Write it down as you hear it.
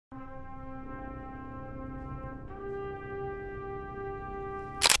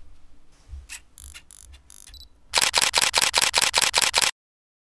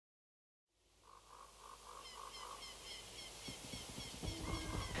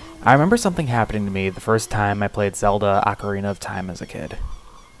I remember something happening to me the first time I played Zelda Ocarina of Time as a kid.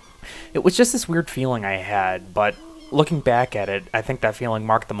 It was just this weird feeling I had, but looking back at it, I think that feeling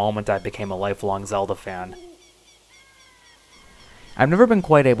marked the moment I became a lifelong Zelda fan. I've never been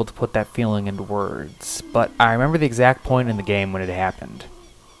quite able to put that feeling into words, but I remember the exact point in the game when it happened.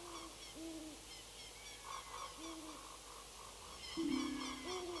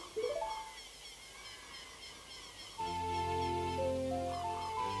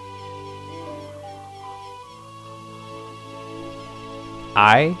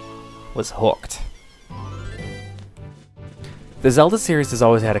 I was hooked. The Zelda series has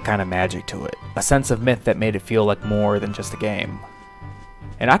always had a kind of magic to it, a sense of myth that made it feel like more than just a game.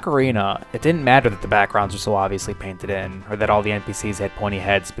 In Ocarina, it didn't matter that the backgrounds were so obviously painted in, or that all the NPCs had pointy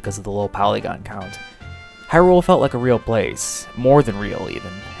heads because of the low polygon count. Hyrule felt like a real place, more than real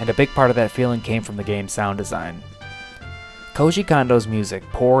even, and a big part of that feeling came from the game's sound design. Koji Kondo's music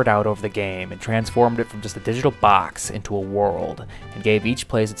poured out over the game and transformed it from just a digital box into a world, and gave each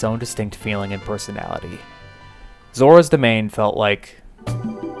place its own distinct feeling and personality. Zora's Domain felt like...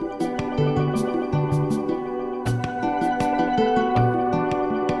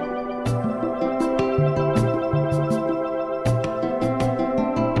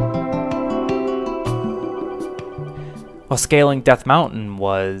 while scaling Death Mountain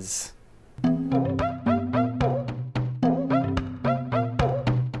was...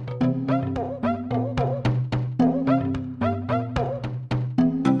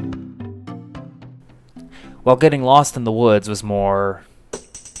 while getting lost in the woods was more...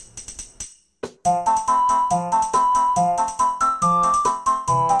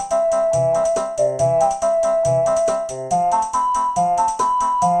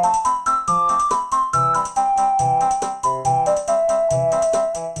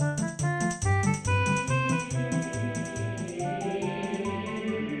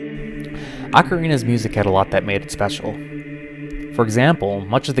 Ocarina's music had a lot that made it special. For example,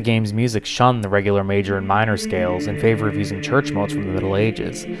 much of the game's music shunned the regular major and minor scales in favor of using church motes from the Middle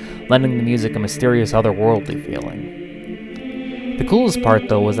Ages, lending the music a mysterious otherworldly feeling. The coolest part,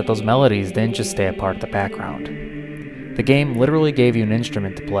 though, was that those melodies didn't just stay a part of the background. The game literally gave you an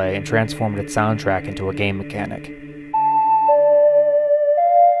instrument to play and transformed its soundtrack into a game mechanic.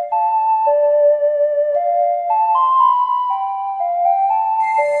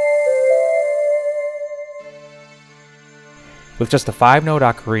 With just a 5-note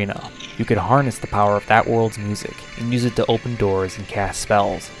ocarina, you could harness the power of that world's music and use it to open doors and cast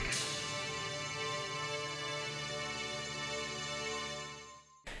spells.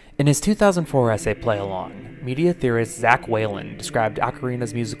 In his 2004 essay Play Along, media theorist Zach Whalen described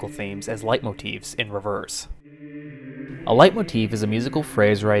Ocarina's musical themes as leitmotifs in reverse. A leitmotif is a musical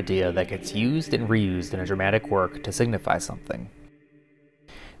phrase or idea that gets used and reused in a dramatic work to signify something.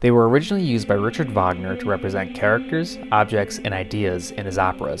 They were originally used by Richard Wagner to represent characters, objects, and ideas in his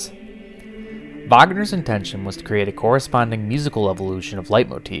operas. Wagner's intention was to create a corresponding musical evolution of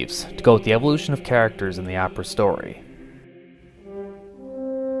leitmotifs to go with the evolution of characters in the opera story.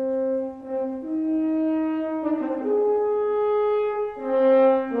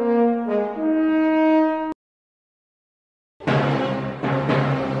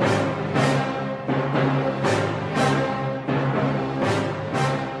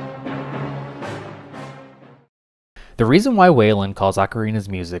 The reason why Whalen calls Ocarina's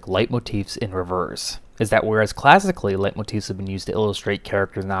music leitmotifs in reverse is that whereas classically leitmotifs have been used to illustrate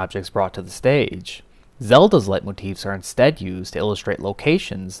characters and objects brought to the stage, Zelda's leitmotifs are instead used to illustrate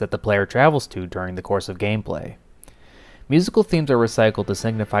locations that the player travels to during the course of gameplay. Musical themes are recycled to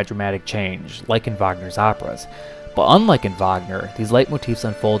signify dramatic change, like in Wagner's operas, but unlike in Wagner, these leitmotifs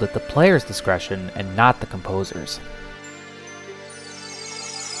unfold at the player's discretion and not the composer's.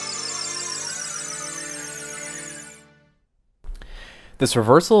 This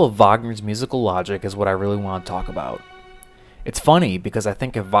reversal of Wagner's musical logic is what I really want to talk about. It's funny because I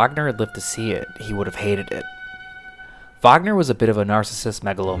think if Wagner had lived to see it, he would have hated it. Wagner was a bit of a narcissist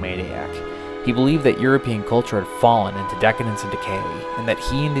megalomaniac. He believed that European culture had fallen into decadence and decay, and that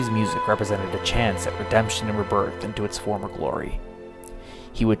he and his music represented a chance at redemption and rebirth into its former glory.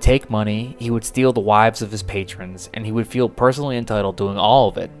 He would take money, he would steal the wives of his patrons, and he would feel personally entitled to doing all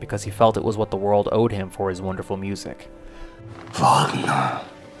of it because he felt it was what the world owed him for his wonderful music. Wagner,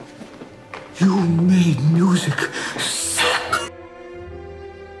 you made music suck.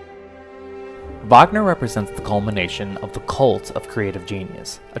 Wagner represents the culmination of the cult of creative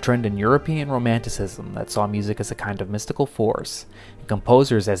genius, a trend in European Romanticism that saw music as a kind of mystical force, and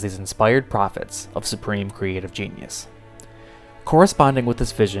composers as these inspired prophets of supreme creative genius. Corresponding with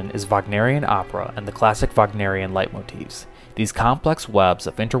this vision is Wagnerian opera and the classic Wagnerian leitmotifs, These complex webs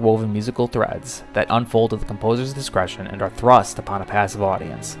of interwoven musical threads that unfold at the composer's discretion and are thrust upon a passive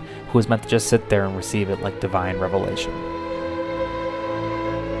audience, who is meant to just sit there and receive it like divine revelation.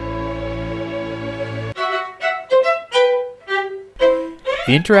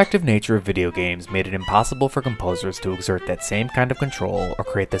 The interactive nature of video games made it impossible for composers to exert that same kind of control or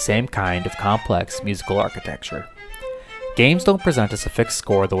create the same kind of complex musical architecture. Games don't present us a fixed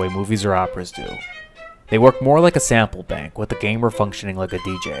score the way movies or operas do. They work more like a sample bank, with the gamer functioning like a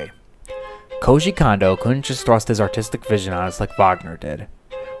DJ. Koji Kondo couldn't just thrust his artistic vision on us like Wagner did.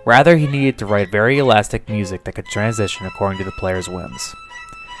 Rather, he needed to write very elastic music that could transition according to the player's whims.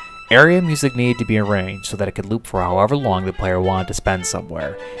 Area music needed to be arranged so that it could loop for however long the player wanted to spend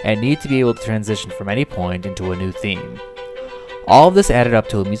somewhere, and it needed to be able to transition from any point into a new theme. All of this added up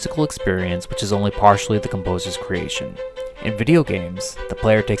to a musical experience which is only partially the composer's creation. In video games, the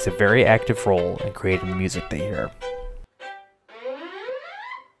player takes a very active role in creating the music they hear.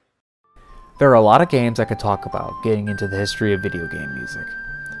 There are a lot of games I could talk about getting into the history of video game music.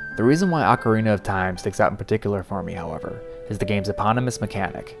 The reason why Ocarina of Time sticks out in particular for me, however, is the game's eponymous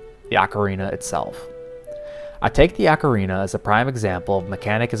mechanic, the ocarina itself. I take the ocarina as a prime example of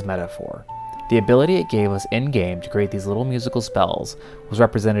mechanic as metaphor. The ability it gave us in-game to create these little musical spells was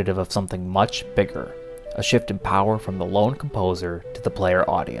representative of something much bigger, a shift in power from the lone composer to the player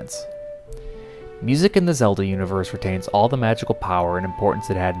audience. Music in the Zelda universe retains all the magical power and importance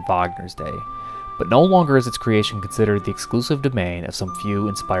it had in Wagner's day, but no longer is its creation considered the exclusive domain of some few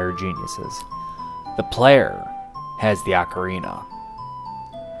inspired geniuses. The player has the ocarina.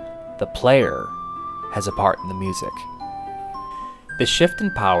 The player has a part in the music. This shift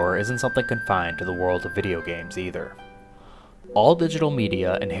in power isn't something confined to the world of video games either. All digital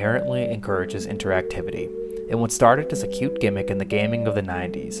media inherently encourages interactivity, and what started as a cute gimmick in the gaming of the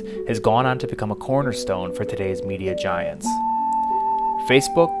 90s has gone on to become a cornerstone for today's media giants.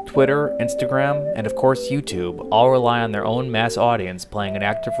 Facebook, Twitter, Instagram, and of course YouTube all rely on their own mass audience playing an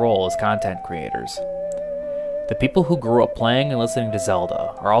active role as content creators. The people who grew up playing and listening to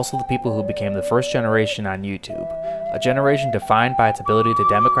Zelda are also the people who became the first generation on YouTube, a generation defined by its ability to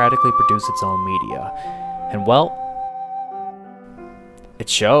democratically produce its own media. And well, it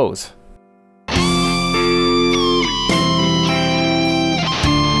shows.